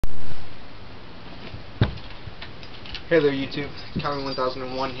Hey there YouTube,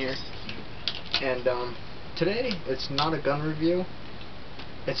 Calvin1001 here, and today it's not a gun review,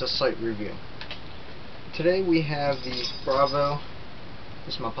 it's a sight review. Today we have the Bravo.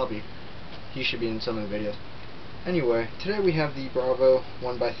 This is my puppy, he should be in some of the videos. Anyway, today we have the Bravo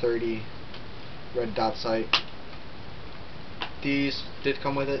 1x30 red dot sight. These did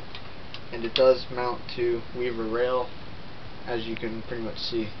come with it, and it does mount to Weaver rail, as you can pretty much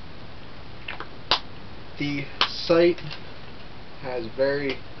see. The sight has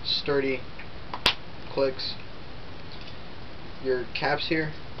very sturdy clicks. Your caps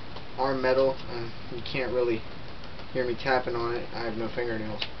here are metal, and you can't really hear me tapping on it. I have no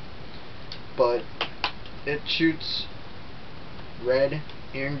fingernails. But it shoots red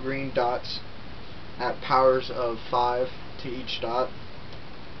and green dots at powers of 5 to each dot.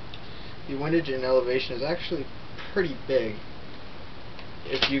 The windage and elevation is actually pretty big.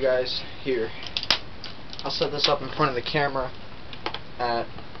 If you guys here, I'll set this up in front of the camera at,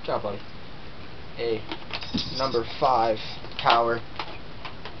 job buddy, a number 5 power,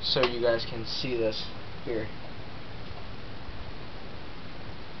 so you guys can see this here.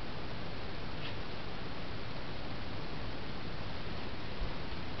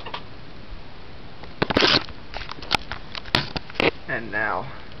 And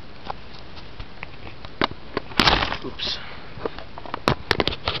now, oops.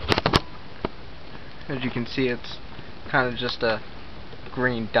 As you can see, it's kind of just a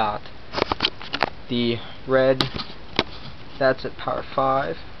green dot. The red, that's at power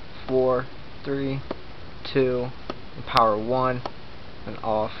 5, 4, 3, 2, and power 1, and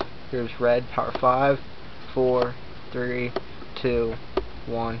off. Here's red, power 5, 4, 3, 2,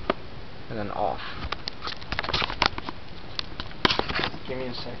 1, and then off. Give me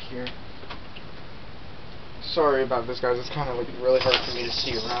a sec here. Sorry about this, guys. It's kind of like really hard for me to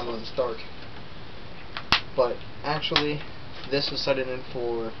see around when it's dark. But actually, this is sighted in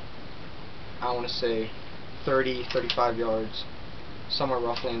for, I want to say, 30-35 yards, somewhere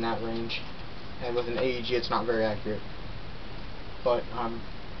roughly in that range. And with an AEG, it's not very accurate. But I'm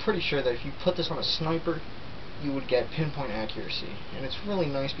pretty sure that if you put this on a sniper, you would get pinpoint accuracy. And it's really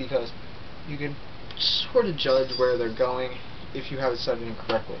nice because you can sort of judge where they're going if you have it sighted in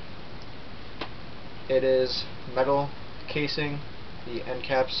correctly. It is metal casing. The end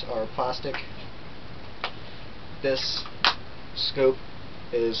caps are plastic. This scope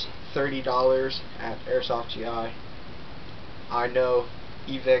is $30 at Airsoft GI. I know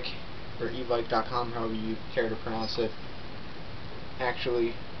Evike or Evike.com, however you care to pronounce it,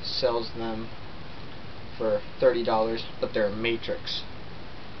 actually sells them for $30, but they're a Matrix.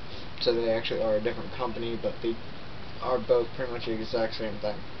 So they actually are a different company, but they are both pretty much the exact same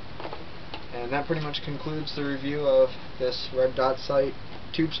thing. And that pretty much concludes the review of this red dot sight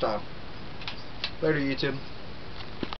tube style. Later, YouTube.